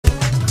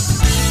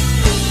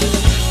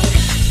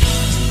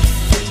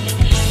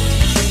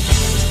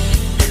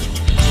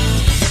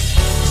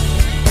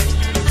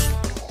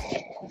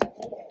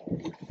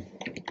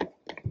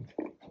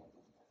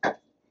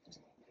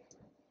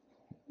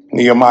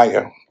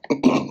Nehemiah,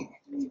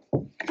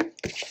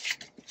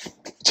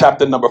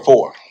 chapter number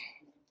 4,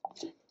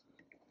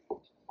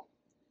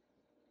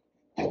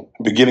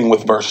 beginning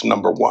with verse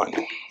number 1.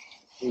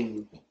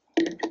 And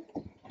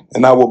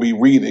I will be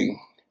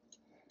reading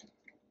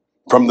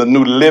from the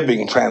New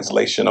Living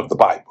Translation of the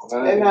Bible.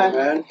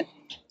 Amen.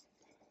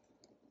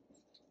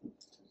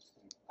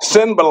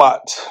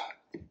 Sanballat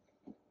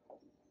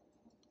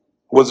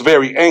was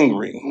very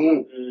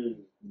angry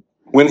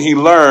when he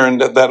learned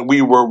that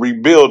we were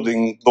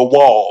rebuilding the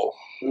wall.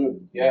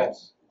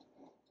 Yes.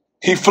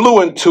 He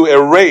flew into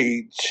a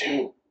rage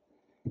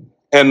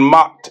and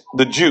mocked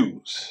the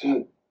Jews,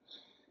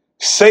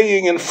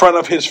 saying in front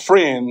of his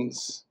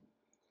friends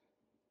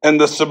and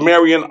the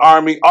Sumerian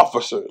army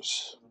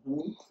officers,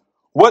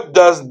 "What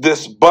does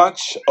this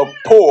bunch of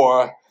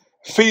poor,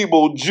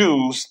 feeble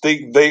Jews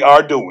think they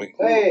are doing?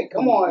 Hey,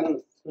 come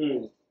on.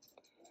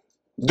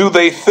 Do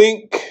they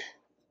think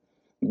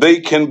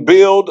they can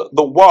build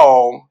the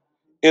wall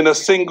in a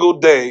single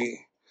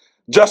day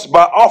just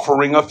by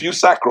offering a few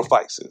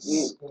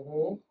sacrifices?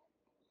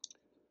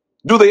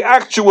 Do they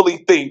actually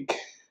think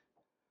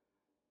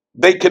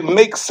they can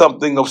make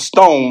something of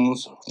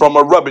stones from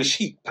a rubbish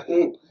heap,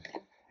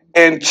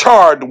 and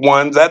charred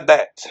ones at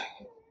that?"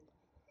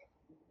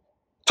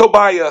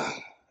 Tobiah,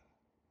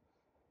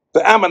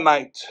 the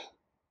Ammonite,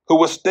 who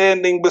was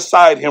standing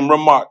beside him,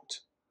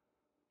 remarked,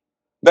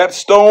 "That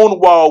stone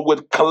wall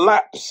would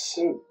collapse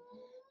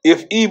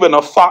if even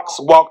a fox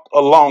walked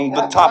along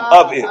the top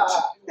of it."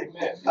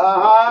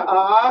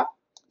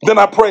 Then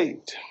I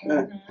prayed,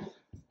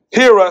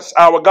 "Hear us,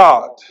 our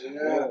God,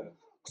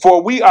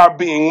 for we are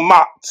being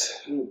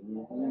mocked.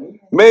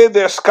 May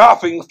their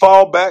scoffing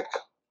fall back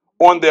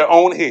on their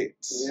own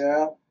heads,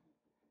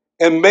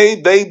 and may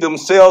they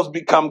themselves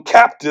become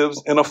captives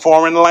in a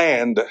foreign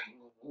land.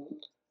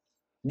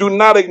 Do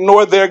not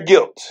ignore their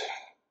guilt.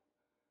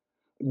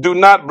 Do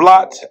not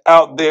blot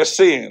out their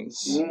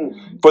sins,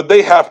 for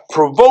they have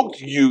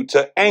provoked you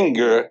to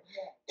anger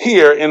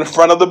here in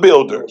front of the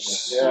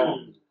builders."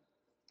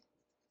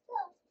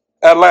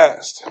 At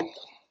last,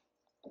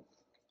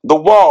 the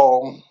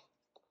wall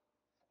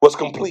was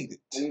completed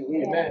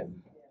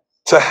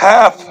to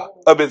half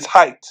of its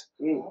height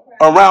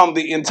around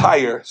the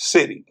entire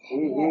city,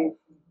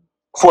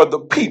 for the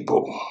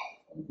people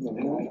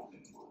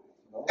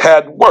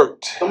had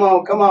worked Come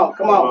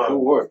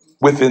on.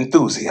 with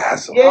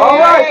enthusiasm. Yeah. All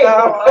right.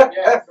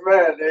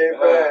 Amen.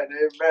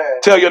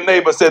 Tell your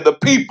neighbor, say, the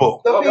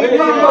people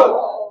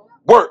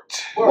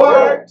worked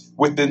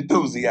with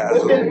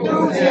enthusiasm.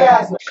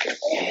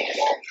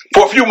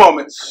 For a few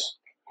moments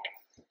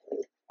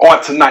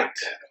on tonight,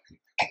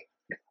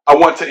 I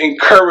want to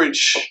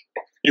encourage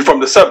you from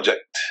the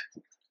subject,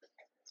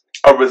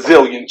 a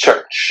resilient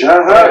church. All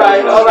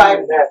right.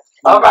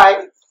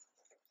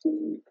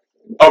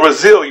 A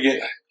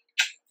resilient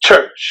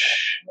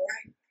church.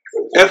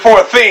 And for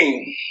a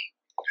theme,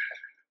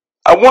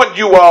 I want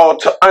you all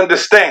to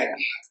understand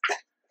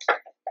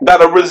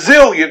that a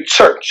resilient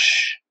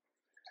church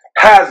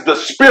has the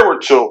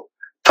spiritual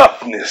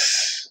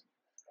toughness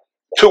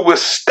to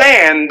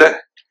withstand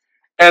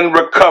and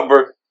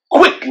recover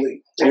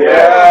quickly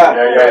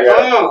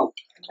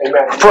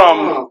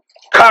from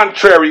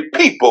contrary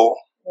people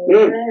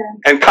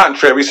and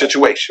contrary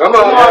situations. Come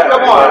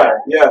on.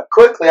 Yeah,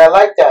 quickly. I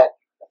like that.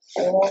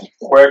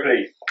 Where,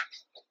 please?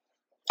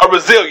 A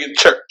resilient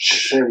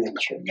church.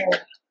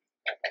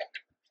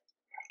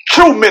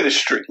 True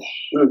ministry.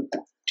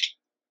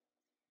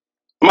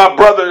 My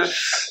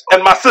brothers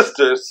and my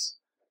sisters,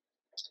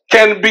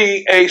 can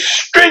be a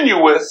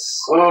strenuous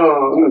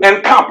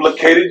and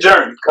complicated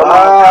journey. Come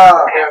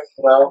on.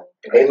 Well,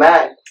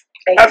 amen.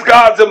 As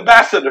God's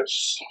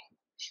ambassadors,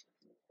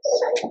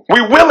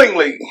 we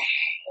willingly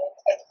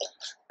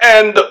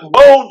and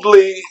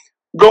boldly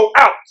go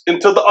out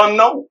into the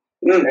unknown.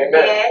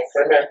 Amen.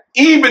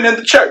 Even in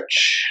the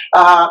church.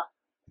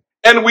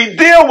 And we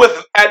deal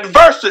with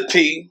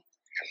adversity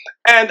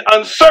and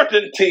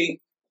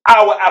uncertainty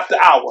hour after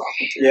hour.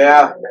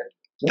 Yeah.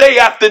 Day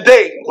after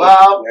day.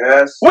 Well,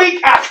 Yes.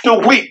 Week after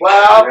week.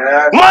 well,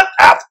 Yes. Month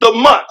after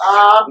month.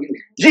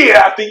 Year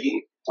after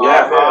year.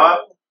 Yeah.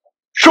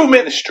 True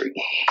ministry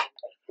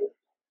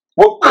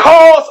will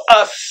cause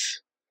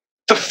us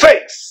to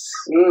face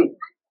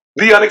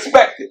the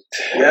unexpected.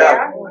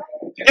 Yeah.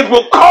 It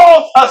will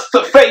cause us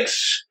to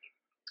face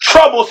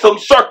troublesome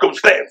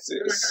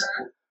circumstances.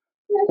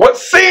 What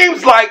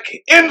seems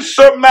like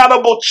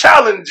insurmountable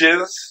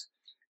challenges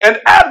and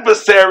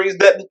adversaries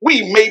that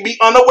we may be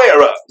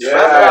unaware of.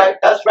 Yeah.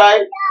 That's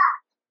right.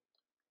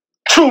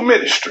 True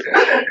ministry.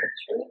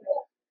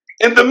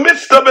 In the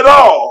midst of it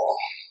all,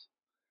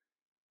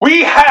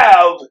 we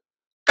have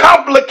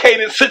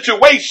complicated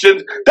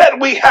situations that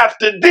we have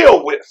to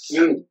deal with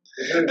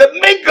that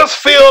make us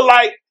feel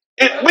like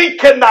we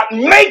cannot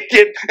make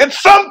it, and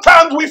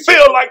sometimes we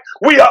feel like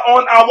we are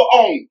on our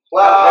own.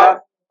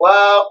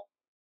 Well.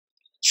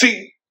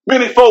 See,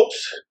 many folks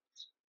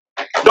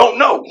don't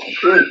know.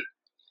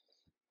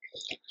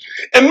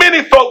 And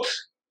many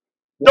folks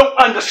don't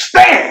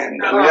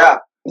understand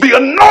the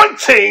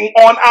anointing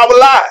on our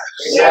lives.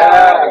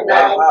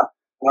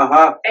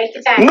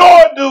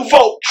 Nor do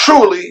folk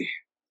truly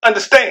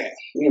understand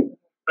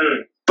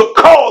the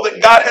call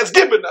that God has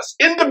given us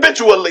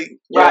individually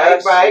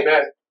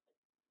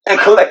and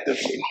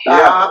collectively.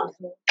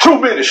 True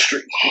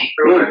ministry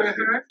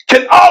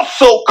can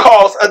also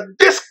cause a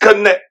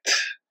disconnect,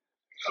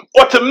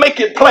 or to make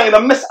it plain,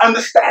 a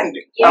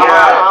misunderstanding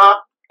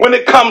when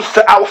it comes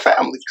to our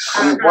families,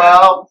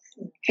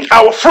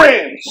 our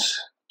friends,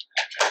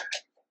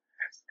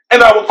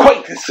 and our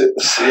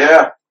acquaintances.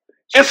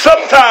 And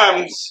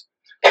sometimes,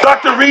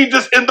 Dr.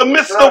 Regis, in the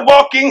midst of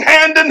walking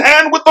hand in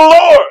hand with the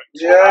Lord,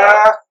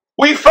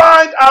 we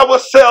find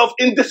ourselves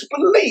in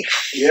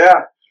disbelief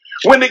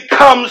when it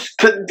comes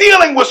to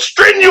dealing with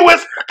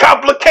strenuous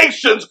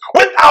complications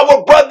with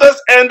our brothers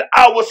and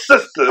our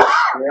sisters,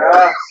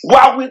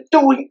 while we're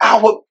doing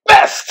our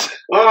best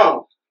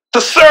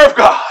to serve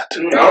God,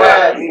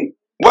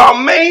 while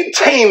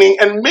maintaining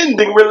and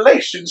mending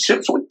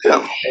relationships with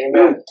them.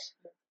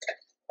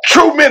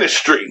 True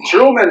ministry.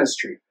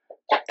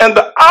 And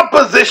the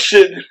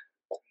opposition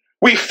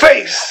we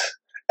face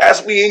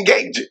as we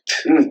engage it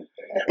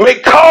may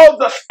cause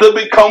us to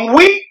become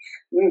weak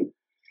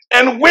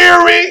and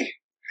weary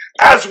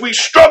as we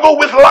struggle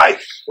with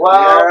life.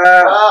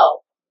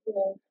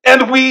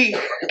 And we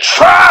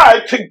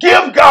try to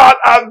give God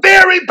our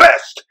very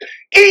best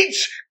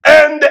each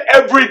and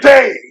every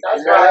day.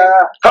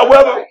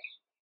 However,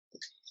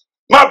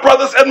 my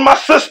brothers and my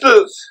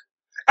sisters,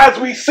 as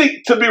we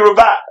seek to be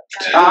revived,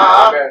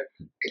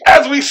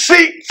 as we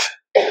seek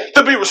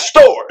to be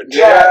restored,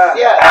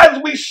 as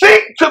we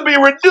seek to be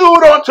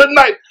renewed on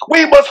tonight,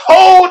 we must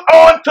hold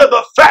on to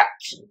the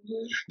fact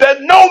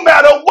that no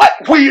matter what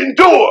we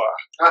endure,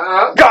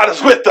 God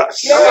is with us.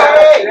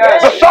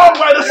 The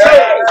songwriter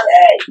says,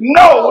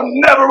 no,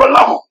 never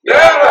alone.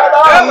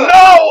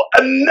 No,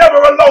 never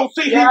alone.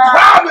 See, he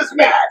promised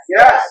me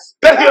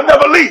that he'll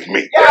never leave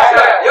me.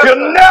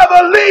 He'll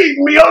never leave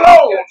me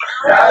alone.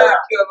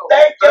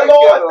 Thank you,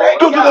 Lord.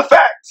 Due to the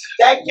fact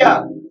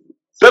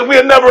that we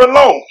are never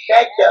alone.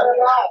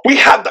 We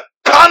have the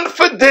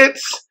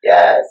confidence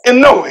in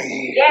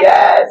knowing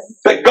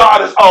that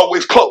God is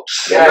always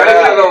close.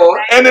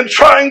 And in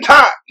trying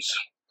times,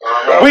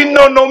 we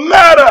know no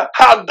matter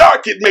how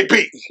dark it may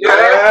be,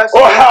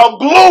 or how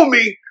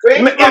gloomy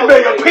it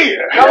may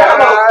appear,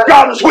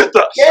 God is with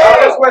us.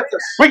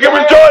 We can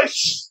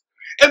rejoice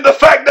in the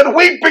fact that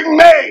weeping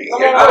may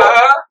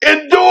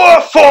endure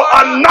for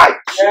a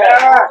night,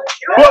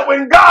 but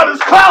when God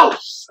is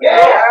close,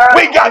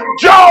 we got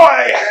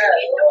joy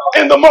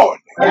in the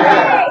morning.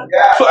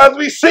 So as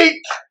we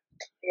seek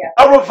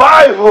a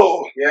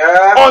revival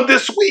on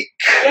this week,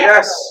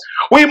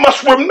 we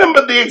must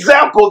remember the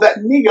example that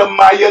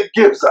Nehemiah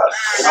gives us.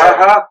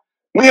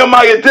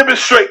 Nehemiah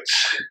demonstrates,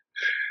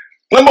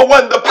 number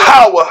one, the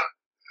power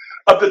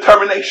of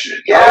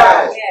determination.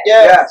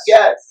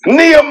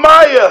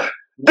 Nehemiah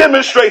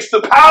demonstrates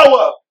the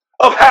power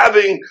of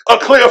having a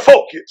clear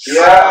focus.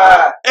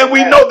 And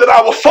we know that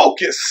our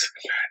focus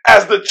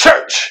as the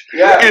church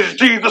is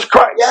Jesus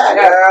Christ.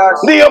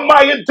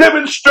 Nehemiah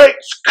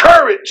demonstrates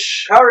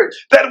courage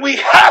that we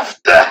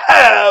have to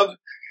have,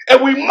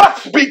 and we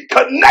must be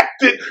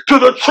connected to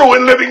the true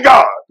and living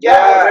God.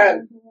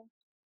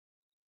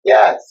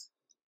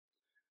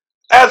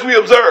 As we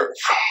observe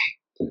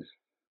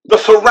the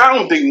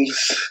surroundings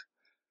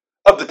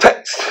of the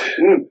text,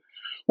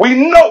 we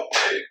note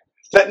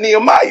that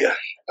Nehemiah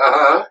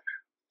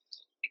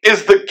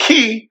is the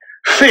key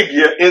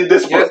figure in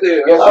this book.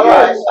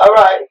 All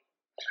right.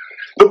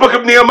 The book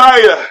of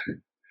Nehemiah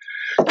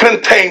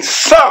contains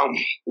some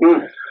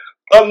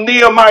of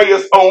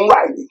Nehemiah's own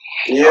writing.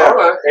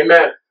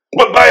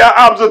 But by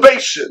our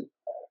observation,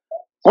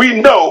 we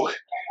know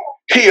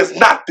he is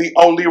not the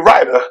only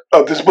writer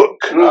of this book.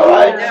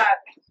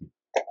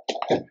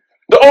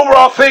 The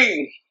overall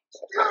theme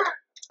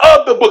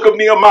of the book of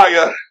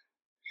Nehemiah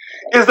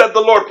is that the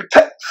Lord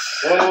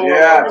protects.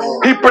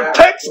 He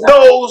protects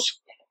those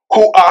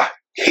who are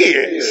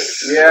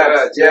his.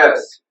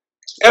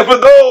 And for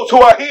those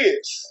who are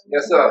his,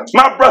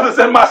 my brothers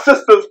and my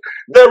sisters,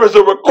 there is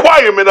a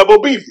requirement of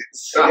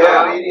obedience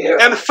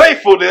and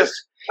faithfulness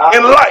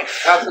in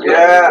life.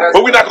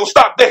 But we're not going to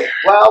stop there.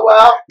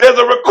 There's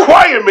a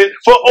requirement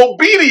for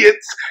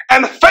obedience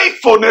and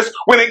faithfulness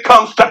when it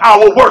comes to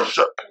our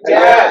worship.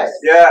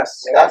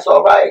 That's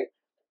all right.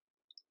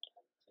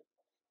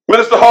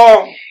 Minister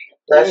Hall,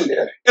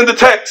 in the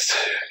text,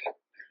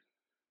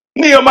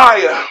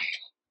 Nehemiah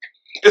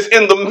is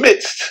in the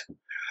midst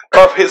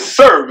of his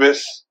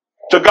service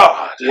to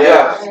God. He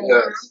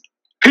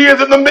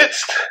is in the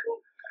midst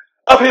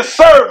of his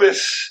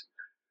service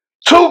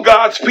to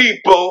God's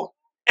people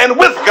and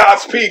with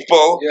God's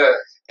people,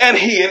 and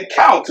he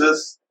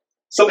encounters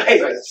some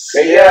haters.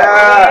 Have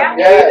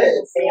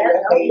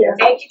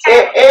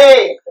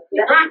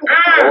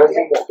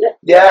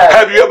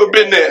you ever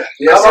been there?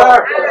 Yes,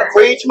 sir.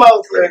 Preach,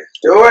 Mosley.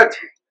 Do it.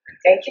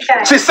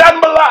 See,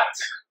 Sanballat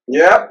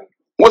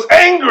was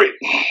angry,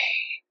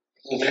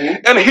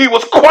 and he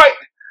was quite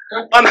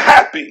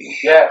unhappy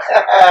Yes.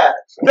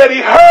 that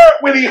he heard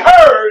when he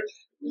heard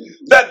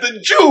that the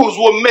Jews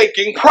were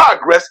making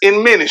progress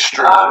in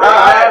ministry.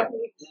 Amen.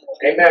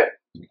 Amen.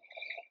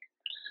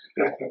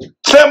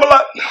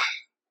 Similar,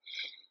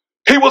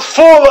 he was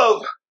full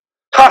of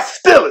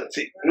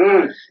hostility.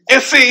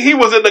 And see, he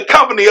was in the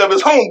company of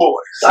his homeboys.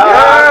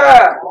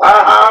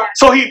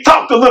 So he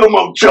talked a little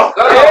more junk.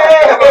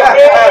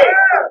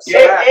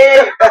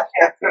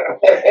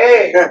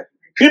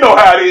 You know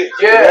how it is.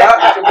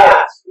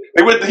 Yeah.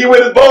 He with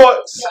his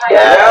boys.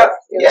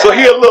 So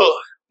he a little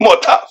more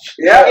tough.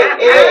 He got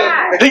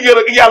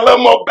a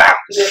little more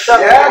bounce.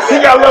 He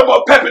got a little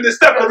more pep in his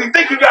step because he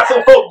think he got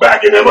some folk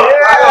backing him up.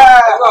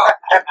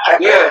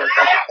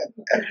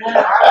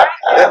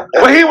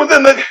 When he was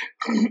in the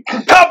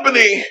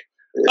company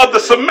of the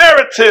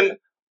Samaritan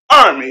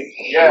army,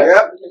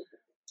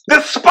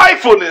 this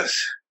spitefulness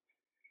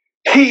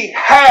he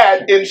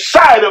had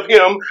inside of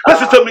him,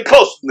 listen to me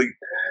closely,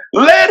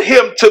 led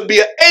him to be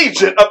an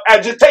agent of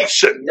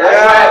agitation.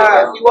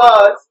 Yes, he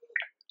was.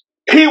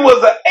 He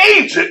was an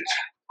agent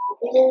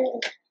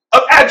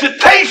of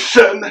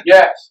agitation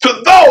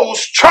to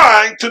those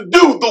trying to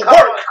do the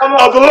work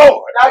of the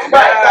Lord. That's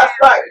right. That's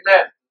right.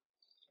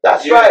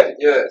 That's right.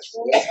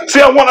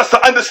 See, I want us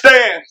to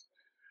understand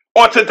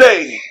on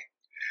today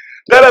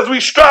that as we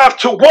strive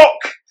to walk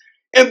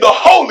in the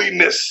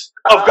holiness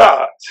of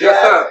God,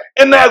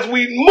 and as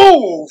we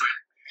move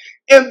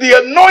in the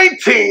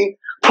anointing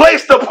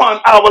placed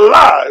upon our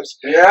lives,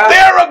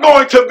 there are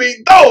going to be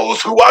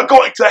those who are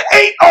going to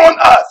hate on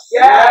us.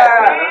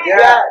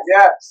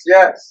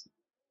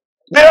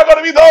 There are going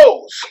to be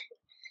those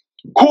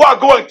who are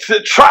going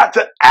to try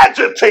to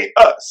agitate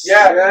us.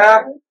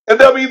 And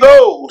there'll be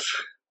those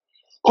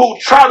who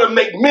try to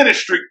make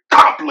ministry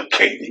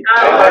complicated.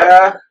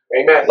 Amen.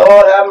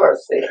 Lord have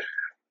mercy.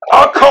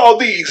 I'll call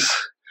these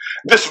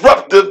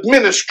disruptive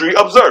ministry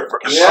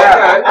observers.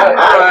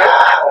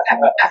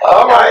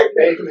 All right.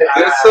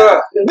 Yes,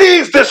 sir.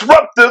 These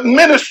disruptive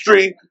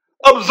ministry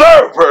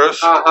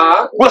observers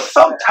will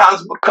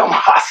sometimes become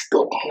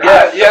hostile.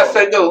 Yes,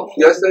 they do.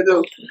 Yes, they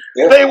do.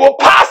 They will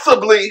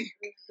possibly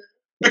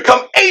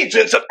become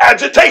agents of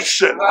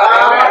agitation.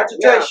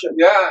 Agitation.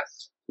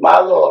 Yes. My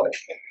Lord.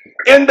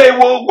 And they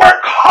will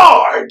work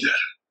hard,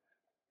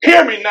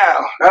 hear me now,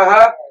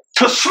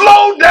 to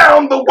slow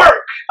down the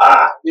work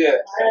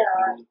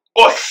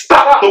or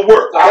stop the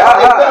work.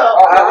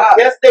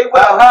 Yes, they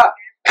will.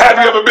 Have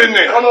you ever been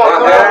there? Come on.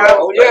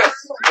 Oh, yes.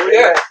 Oh,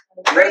 yes.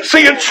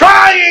 See, you're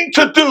trying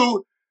to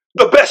do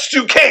the best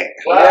you can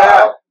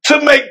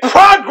to make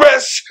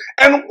progress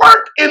and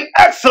work in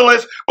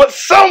excellence, but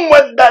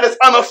someone that is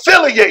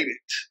unaffiliated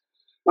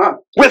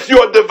with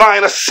your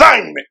divine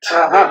assignment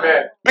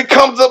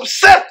becomes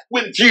upset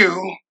with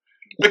you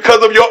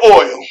because of your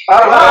oil.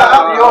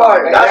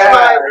 That's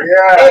right.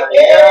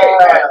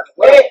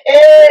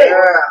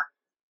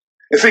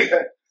 You see,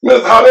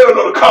 Mr. Hall, they don't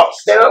know the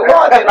cost They don't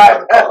want it.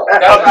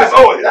 of this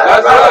oil.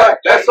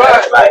 That's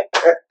right.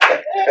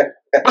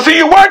 But see,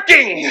 you're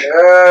working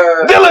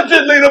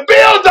diligently to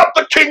build up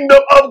the kingdom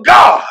of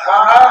God.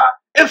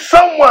 And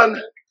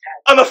someone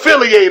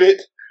unaffiliated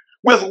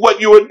with what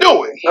you are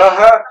doing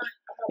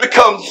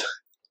becomes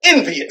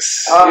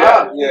envious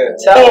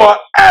or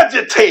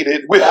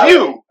agitated with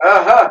you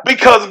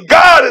because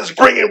God is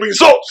bringing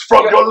results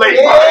from your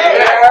labor.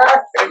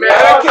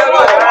 Thank you,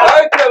 Lord.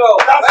 Thank you,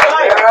 Lord.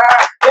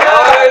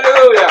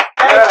 Hallelujah.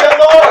 Thank you,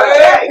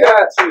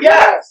 Lord.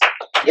 Yes.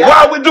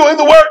 While we're doing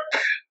the work,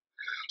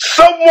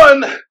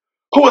 someone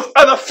who is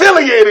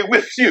unaffiliated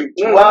with you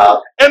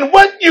and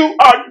what you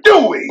are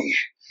doing,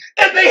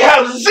 and they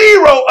have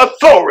zero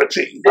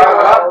authority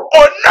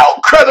or no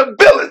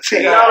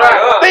credibility,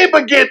 they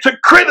begin to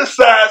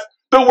criticize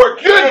the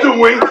work you're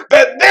doing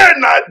that they're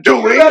not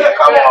doing. You better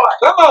come on.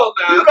 Come on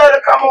now. You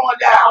better come on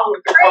down.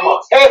 Come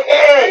on.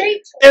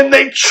 Hey. And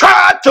they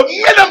try to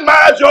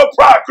minimize your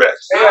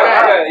progress.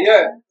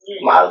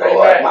 My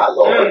Lord, my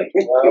Lord.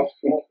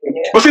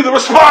 But see, the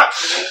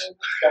response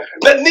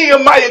that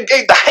Nehemiah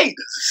gave the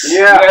haters,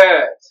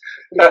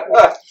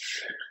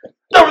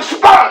 the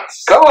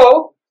response Come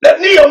on. that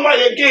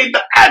Nehemiah gave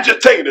the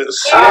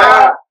agitators,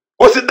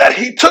 was it that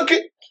he took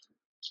it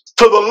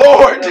to the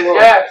Lord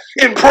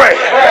in prayer?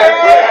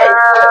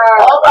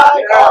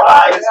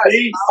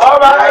 All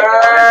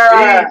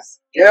right.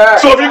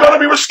 So if you're going to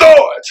be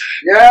restored,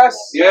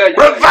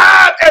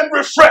 revived and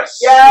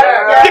refreshed, you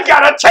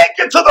got to take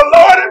it to the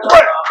Lord in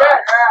prayer.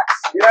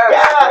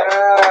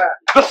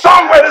 The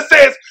songwriter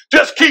says,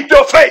 just keep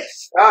your faith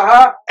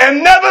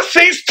and never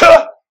cease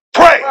to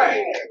pray.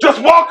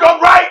 Just walk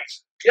upright.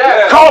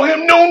 Call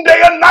him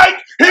noonday and night.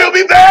 He'll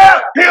be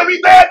there. He'll be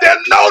there.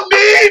 There's no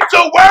need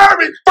to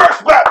worry.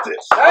 First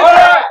Baptist.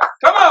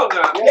 Come on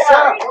now.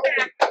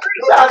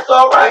 That's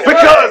all right.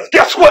 Because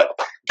guess what?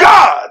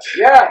 God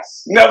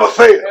never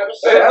fails.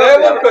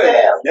 Never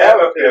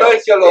fail.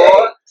 Thank you,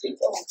 Lord.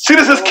 See,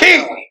 this is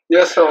key.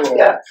 Yes, sir.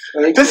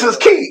 This is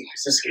key.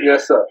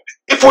 Yes, sir.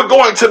 If we're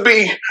going to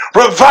be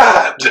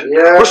revived,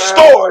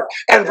 restored,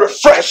 and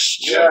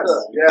refreshed,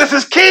 this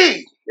is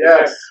key.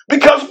 Yes.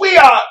 Because we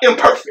are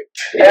imperfect.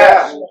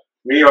 Yes.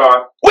 We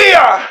are. We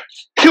are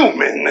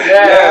human.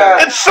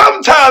 Yes. And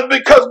sometimes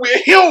because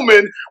we're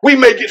human, we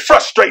may get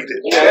frustrated.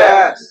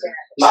 Yes.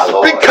 My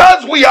Lord.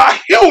 Because we are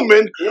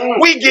human,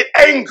 we get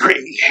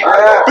angry.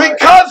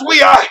 Because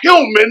we are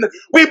human,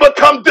 we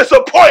become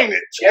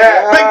disappointed.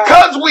 Yes.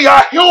 Because we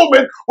are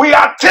human, we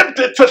are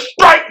tempted to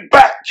strike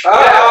back.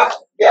 Yes.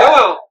 Come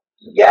on.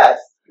 Yes.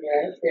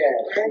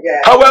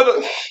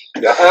 However,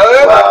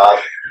 Well,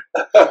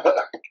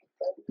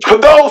 for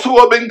those who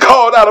have been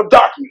called out of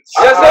darkness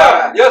Yes,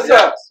 sir. Yes,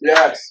 sir.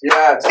 Yes.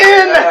 Yes.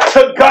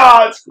 into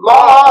God's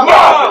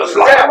marvelous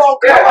light, Come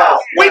on.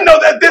 we know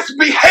that this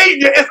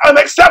behavior is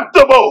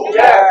unacceptable.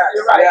 Yes.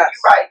 You're right.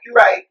 You're right. You're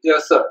right.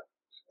 Yes, sir.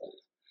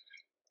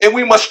 And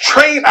we must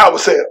train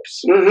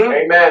ourselves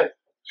Amen.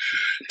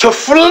 to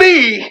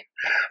flee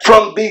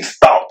from these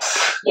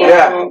thoughts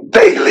Yeah.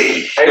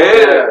 daily.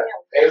 Amen.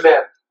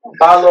 Amen.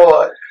 My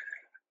Lord.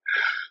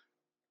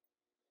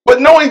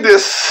 But knowing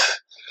this,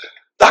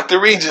 Dr.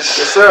 Regis,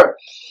 Sir.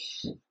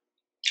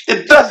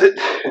 it doesn't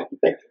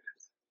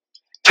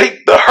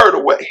take the hurt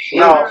away.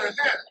 No.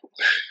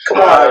 Come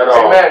on.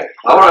 Amen.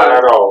 All right.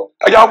 At all.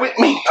 Are y'all with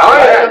me? All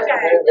right.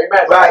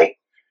 Amen. Right.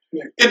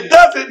 It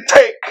doesn't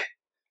take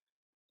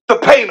the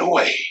pain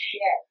away.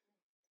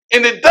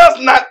 And it does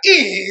not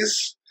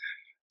ease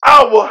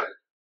our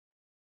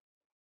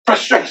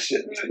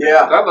frustration.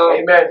 Yeah. Come on.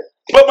 Amen.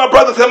 But my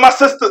brothers and my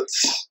sisters,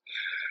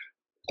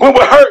 when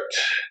we're hurt,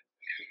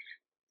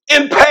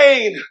 in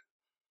pain,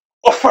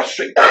 or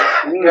frustrated,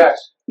 Yes.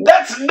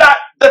 that's not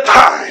the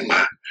time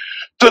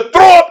to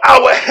throw up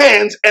our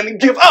hands and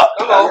give up.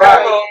 Come on.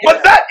 Right. Come on.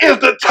 But that is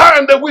the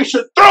time that we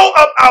should throw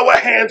up our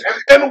hands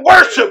and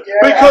worship,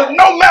 because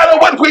no matter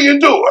what we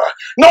endure,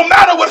 no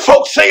matter what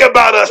folks say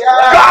about us,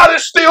 God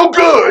is still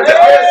good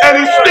and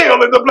He's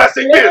still in the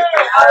blessing business.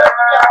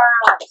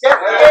 Yes,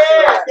 He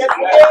is.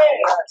 Yes, He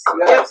is.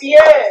 Yes, He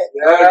is.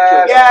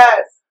 Yes.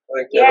 Yes.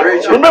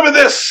 Yes. Remember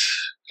this,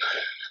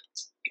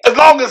 as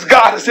long as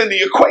God is in the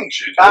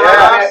equation,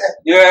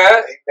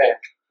 Yes.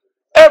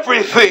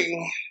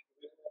 everything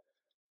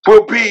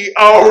will be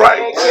all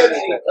right.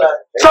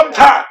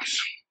 Sometimes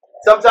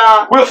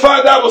we'll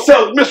find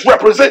ourselves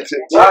misrepresented,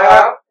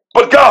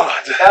 but God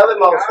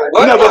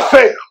never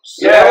fails.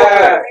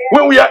 Yeah.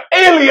 When we are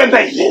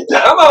alienated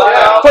Come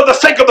on. for the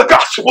sake of the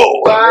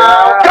gospel,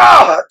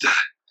 God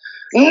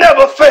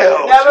never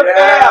fails. Never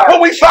fails.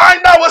 When we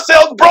find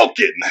ourselves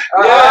broken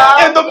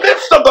in the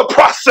midst of the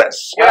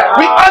process,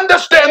 we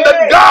understand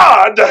that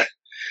God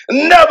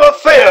never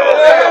fails.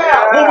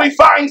 When we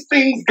find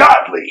things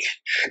godly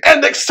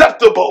and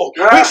acceptable,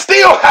 we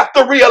still have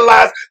to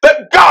realize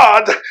that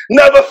God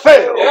never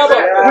fails.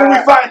 When we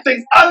find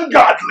things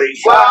ungodly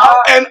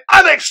and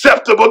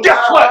unacceptable,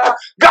 guess what?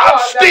 God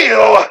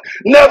still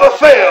never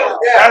fails.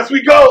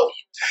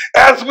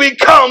 As we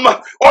come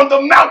on the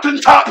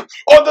mountaintop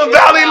or the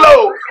valley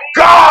low,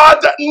 God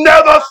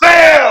never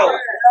fails.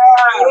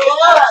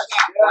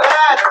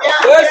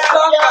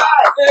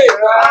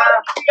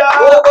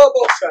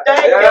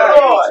 Thank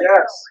you, Lord.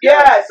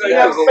 Yes, He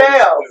never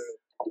fails.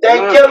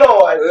 Thank you,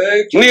 Lord.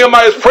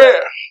 Nehemiah's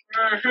prayer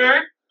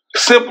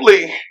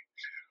simply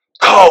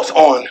calls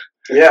on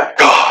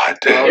God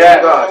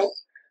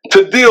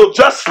to deal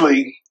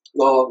justly,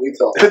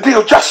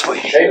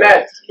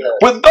 Amen.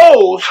 with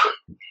those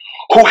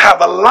who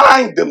have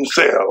aligned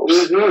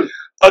themselves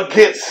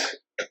against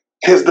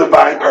His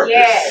divine purpose.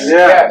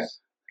 Yes.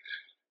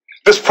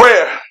 This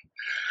prayer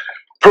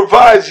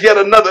provides yet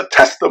another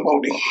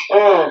testimony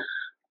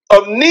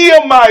of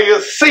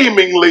Nehemiah's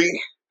seemingly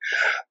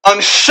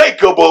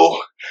unshakable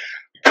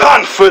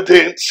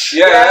confidence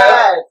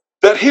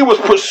that he was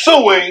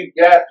pursuing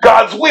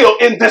God's will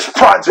in this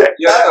project.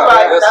 That's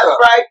right. That's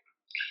right.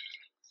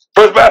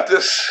 First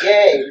Baptist,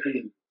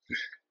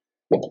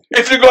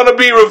 if you're going to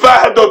be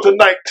revived on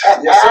tonight,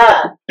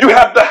 you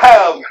have to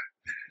have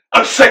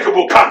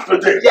unshakable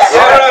confidence. Yes.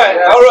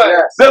 All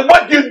right. That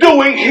what you're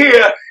doing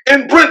here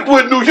in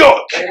Brentwood, New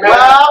York,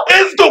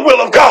 is the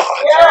will of God.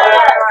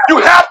 You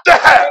have to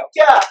have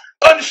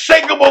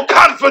unshakable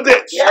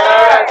confidence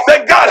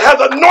that God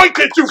has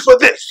anointed you for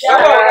this.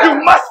 You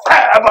must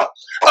have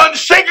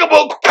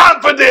unshakable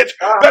confidence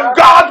that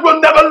God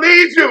will never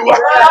leave you.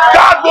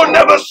 God will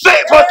never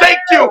forsake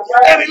you,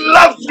 and He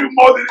loves you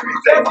more than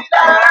anything.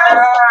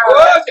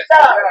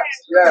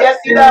 Yes,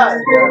 He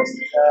does.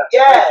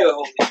 Yes. Thank you,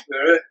 Holy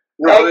Spirit.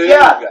 Thank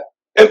you.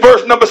 In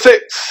verse number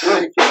 6,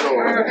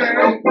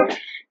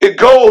 it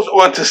goes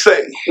on to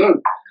say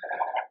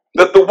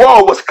that the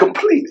wall was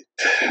completed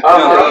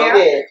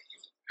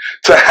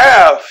to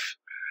half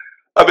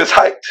of its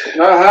height,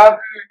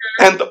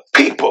 and the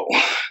people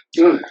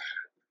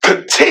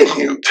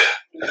continued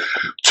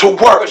to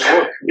work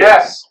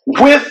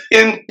with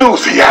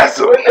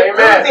enthusiasm.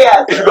 Amen.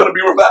 If you're going to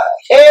be revived,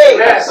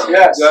 Yes.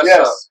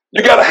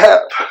 you got to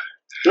have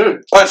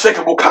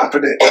unshakable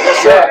confidence,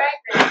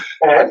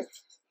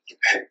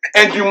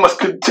 and you must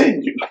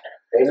continue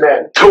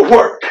to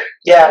work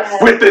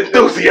with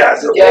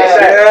enthusiasm.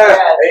 Amen.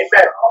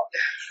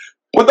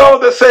 With all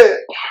that said,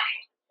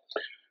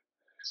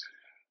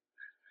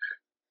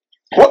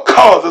 What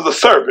causes a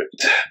servant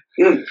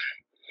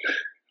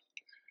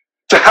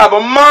to have a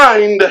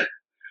mind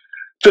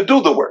to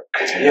do the work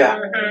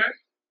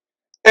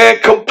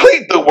and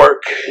complete the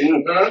work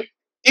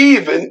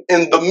even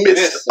in the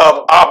midst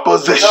of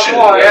opposition?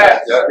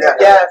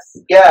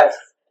 Yes.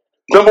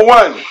 Number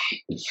one,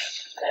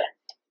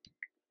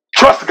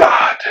 trust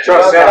God.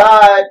 Trust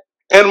God.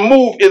 And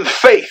move in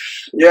faith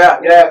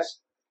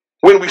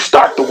when we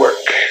start the work.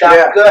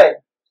 Sounds good.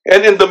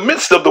 And in the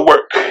midst of the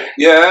work,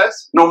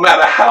 no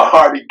matter how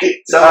hard it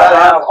gets. No matter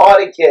how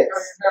hard it gets.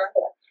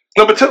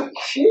 Number two,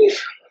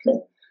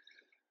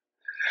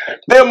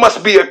 there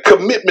must be a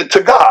commitment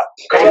to God.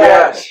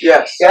 Yes.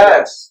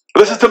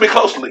 Listen to me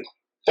closely.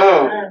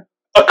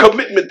 A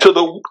commitment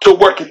to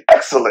working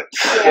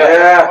excellence.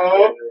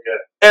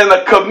 And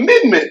a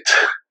commitment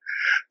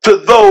to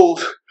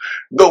those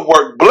the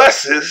work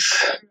blesses.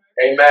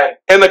 Amen.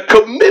 And a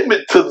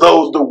commitment to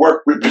those the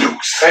work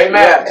rebukes.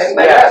 Amen.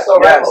 That's all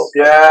right.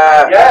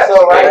 That's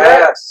all right.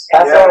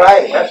 That's all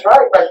right. That's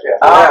right there.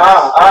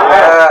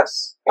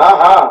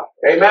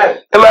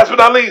 Amen. And last but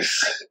not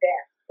least,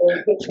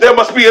 there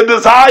must be a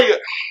desire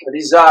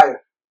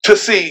to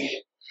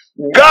see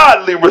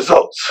godly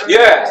results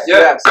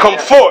come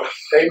forth.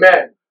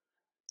 Amen.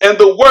 And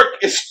the work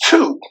is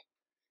to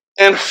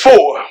and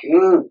for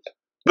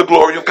the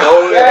glory of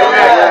God.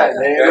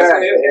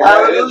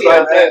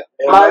 Hallelujah.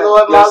 My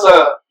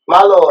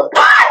Lord.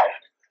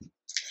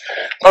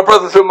 My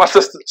brothers and my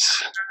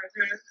sisters,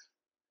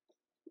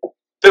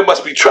 there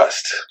must be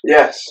trust.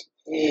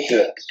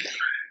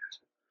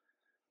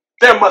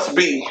 There must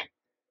be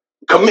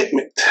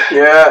commitment.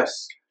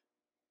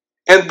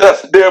 And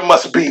thus there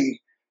must be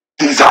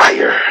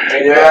desire.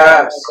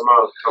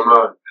 Come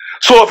on.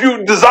 So if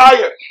you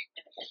desire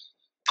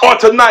on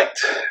tonight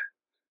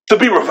to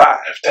be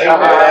revived,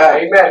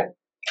 Amen.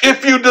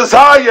 if you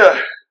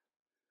desire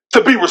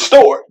to be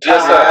restored,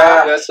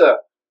 Yes, sir.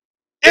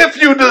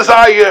 if you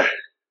desire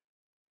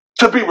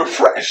to be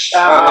refreshed,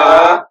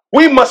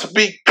 we must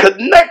be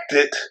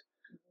connected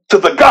to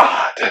the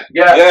God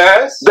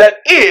that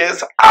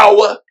is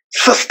our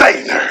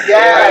sustainer.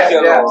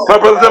 My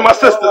brothers and my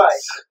sisters,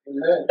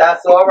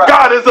 That's all right.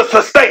 God is a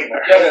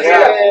sustainer,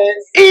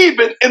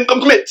 even in the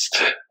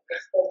midst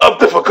of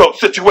difficult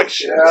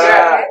situations.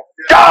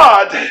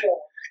 God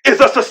is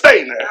a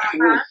sustainer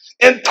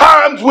in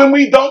times when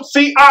we don't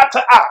see eye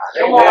to eye.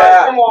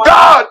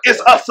 God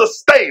is a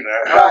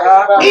sustainer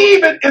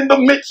even in the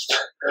midst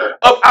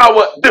of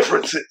our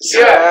differences,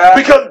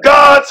 because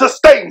God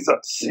sustains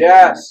us.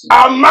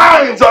 Our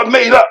minds are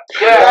made up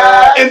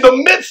in the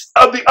midst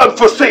of the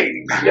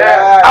unforeseen.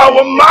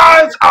 Our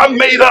minds are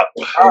made up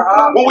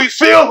when we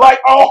feel like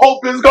all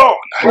hope is gone.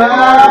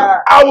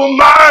 Our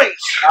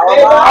minds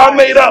are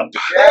made up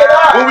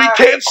when we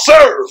can't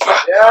serve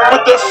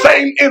with the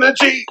same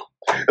energy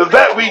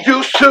that we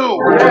used to,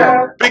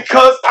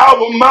 because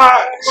our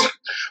minds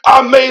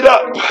are made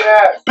up,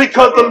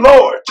 because the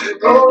Lord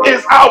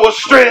is our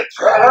strength.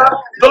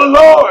 The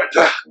Lord,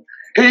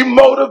 He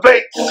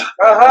motivates.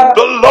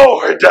 The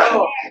Lord,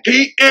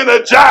 He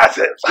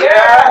energizes.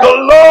 The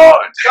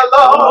Lord,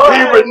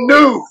 He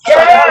renews.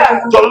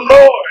 The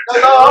Lord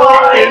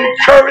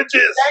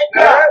encourages.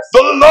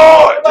 The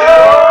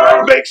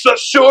Lord makes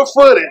us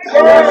sure-footed.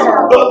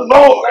 The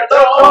Lord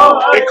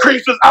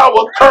increases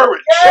our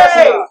courage.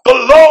 The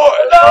Lord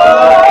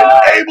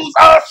enables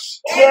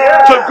us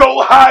to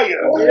go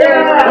higher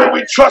when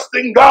we trust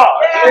in God.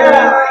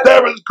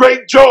 There is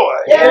great joy,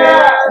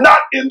 not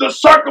in the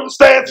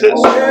circumstances,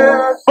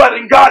 but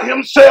in God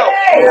Himself,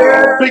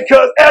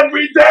 because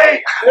every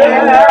day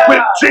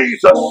with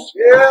Jesus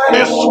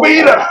is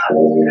sweeter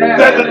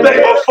than the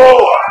day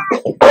before.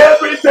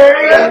 Every day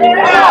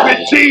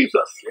with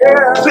Jesus.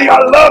 See, I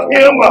love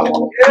Him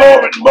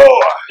more and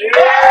more.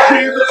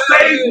 Jesus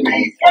saves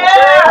me.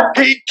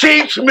 He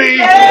keeps me.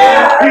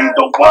 He's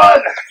the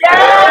one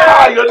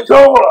I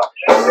adore,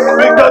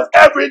 because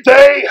every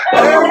day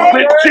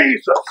with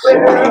Jesus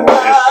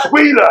is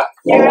sweeter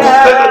than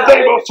the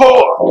day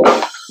before.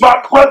 My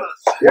brothers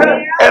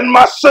and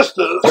my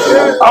sisters,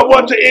 I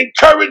want to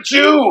encourage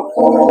you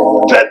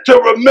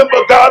to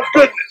remember God's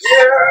goodness.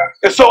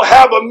 And so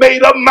have a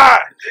made-up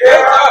mind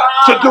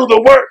to do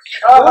the work.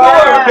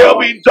 There'll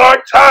be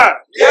dark times.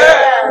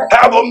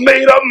 Have a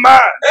made-up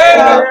mind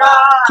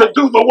to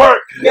do the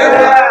work.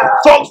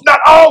 Folks not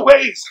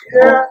always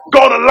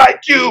gonna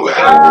like you.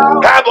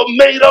 Have a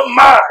made-up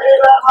mind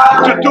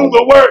to do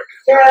the work.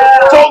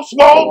 Folks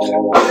won't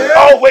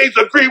always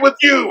agree with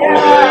you.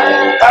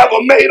 Have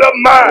a made-up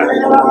mind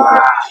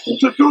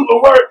to do the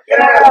work.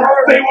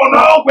 They won't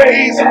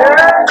always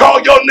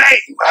call your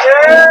name.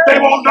 They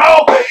won't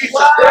always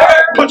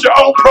put your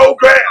own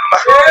program.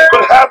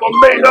 But have a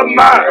made-up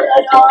mind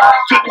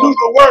to do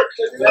the work.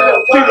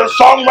 See, the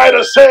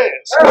songwriter says,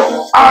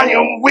 I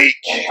am weak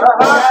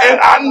and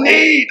I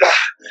need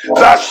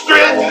thy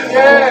strength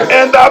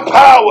and thy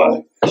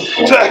power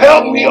to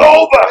help me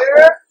over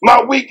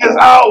my weakest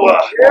hour.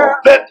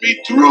 Let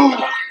me through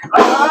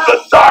the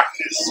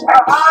darkness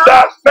eyes,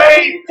 thy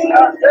faith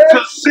to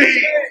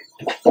see.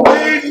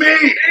 Lead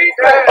me,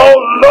 oh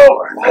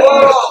Lord,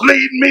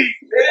 lead me.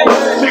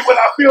 See, when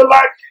I feel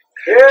like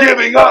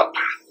giving up,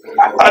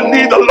 I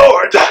need the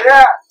Lord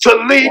to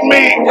lead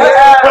me.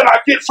 When I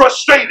get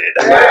frustrated,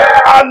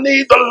 I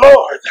need the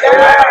Lord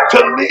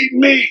to lead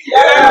me.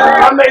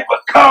 I may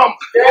become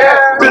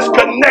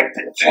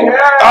disconnected.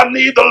 I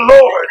need the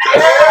Lord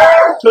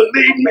to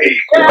lead me.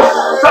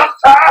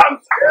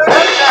 Sometimes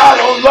I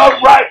don't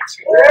love right.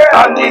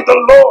 I need the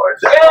Lord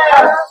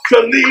to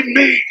lead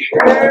me.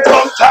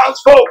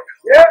 Sometimes folk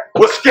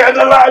will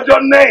scandalize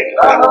your name.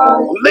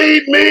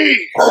 Lead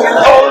me,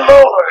 oh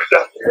Lord.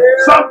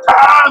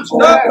 Sometimes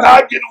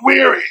I get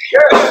weary.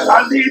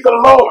 I need the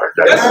Lord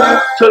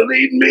to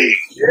lead me.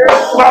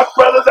 My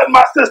brothers and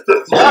my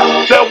sisters,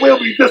 there will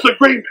be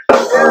disagreements.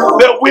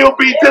 There will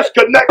be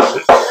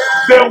disconnections.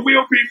 There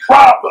will be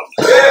problems.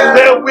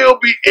 There will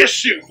be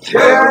issues.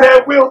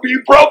 There will be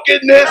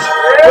brokenness.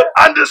 But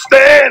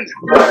understand,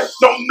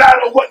 no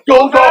matter what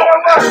goes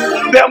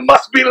on, there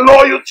must be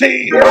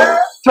loyalty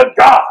to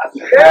God.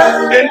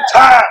 In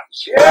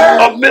times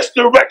of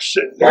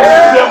misdirection,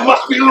 there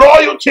must be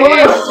loyalty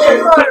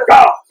to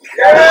God.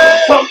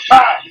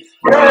 Sometimes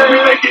we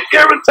may get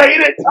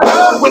irritated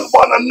with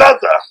one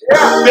another.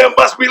 There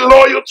must be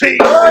loyalty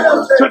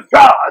to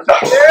God.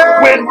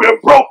 When we're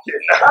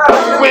broken,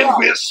 when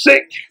we're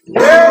sick,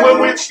 when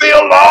we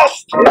feel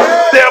lost,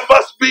 there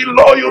must be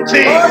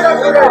loyalty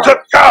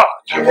to God.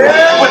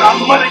 When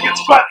our money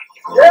gets funny,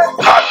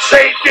 our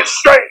change gets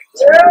strange,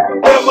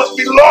 there must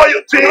be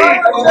loyalty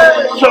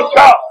to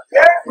God.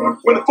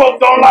 When folk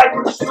don't like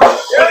us, when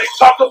they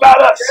talk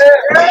about us,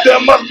 there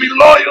must be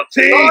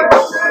loyalty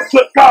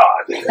to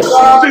God.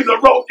 See, the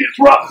road gets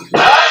rough,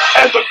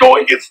 and the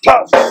going gets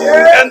tough,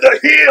 and the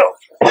hills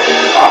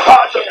are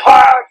hard to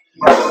climb.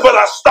 But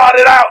I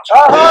started out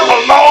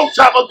a long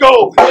time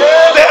ago.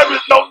 There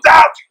is no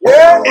doubt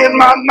in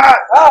my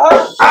mind.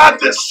 I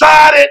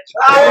decided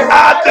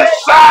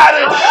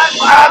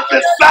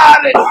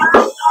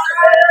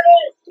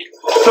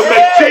to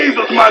make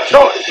Jesus my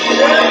choice.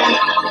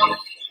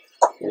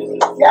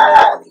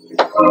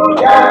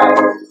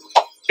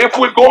 If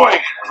we're going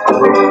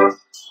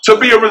to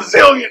be a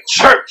resilient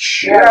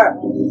church,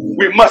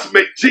 we must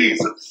make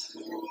Jesus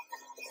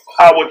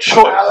our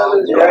choice.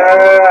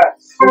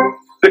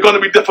 There are going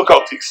to be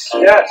difficulties.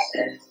 There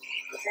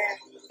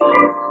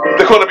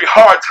are going to be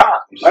hard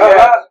times.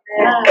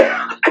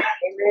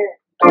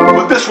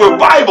 But this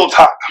revival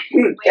time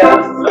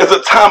is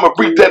a time of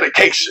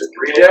rededication.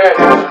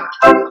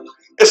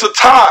 It's a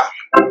time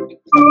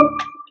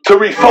to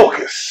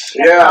refocus.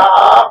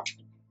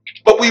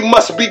 But we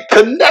must be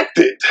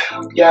connected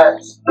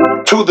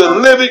to the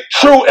living,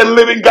 true and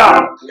living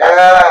God.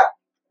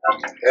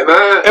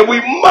 Amen. And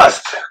we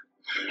must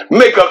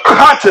make a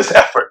conscious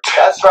effort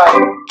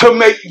to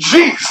make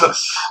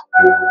Jesus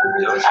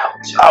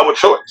our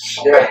choice.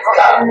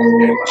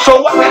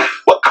 So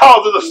what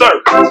causes a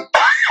servant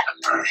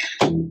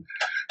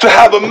to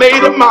have a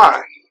made up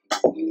mind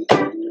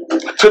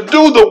to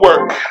do the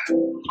work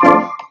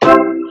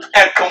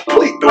and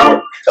complete the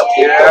work?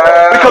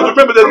 Because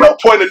remember, there's no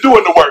point in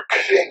doing the work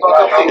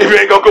if you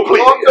ain't gonna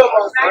complete it.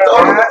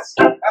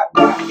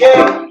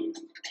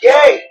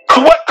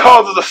 So what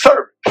causes a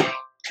servant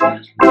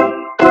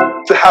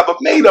to have a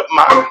made up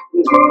mind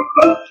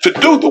to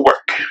do the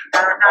work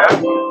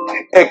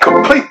and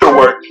complete the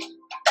work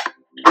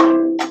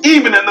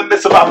even in the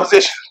midst of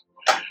opposition?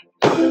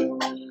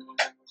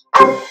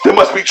 There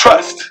must be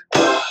trust.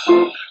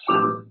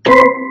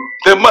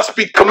 There must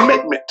be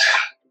commitment.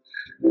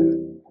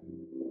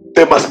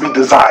 There must be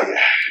desire.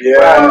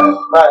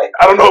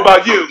 I don't know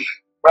about you,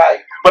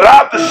 but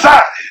I've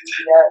decided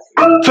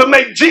to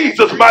make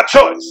Jesus my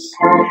choice.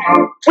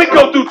 We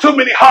go through too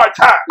many hard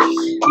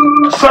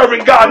times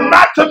serving God,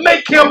 not to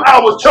make him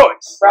our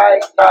choice.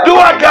 Do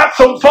I got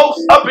some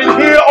folks up in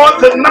here on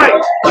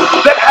tonight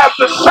that have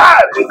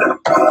decided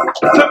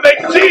to make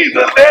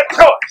Jesus their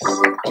choice?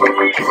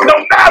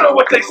 No matter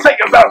what they say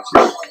about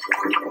you,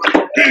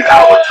 he's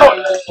our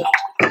choice.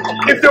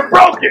 If you're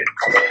broken,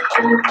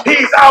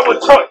 he's our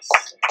choice.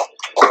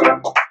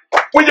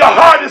 When your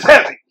heart is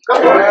heavy,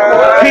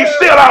 he's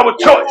still our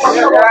choice.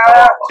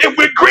 If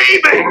we're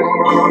grieving,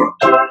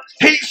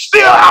 he's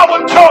still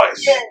our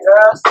choice.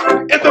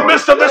 In the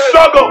midst of the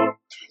struggle,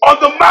 on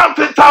the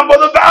mountaintop or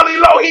the valley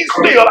low, he's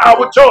still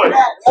our choice.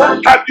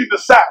 Have you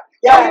decided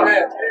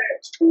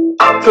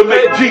to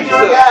make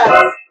Jesus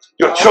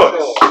your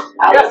choice?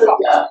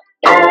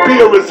 Be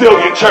a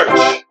resilient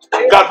church.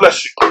 God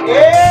bless you.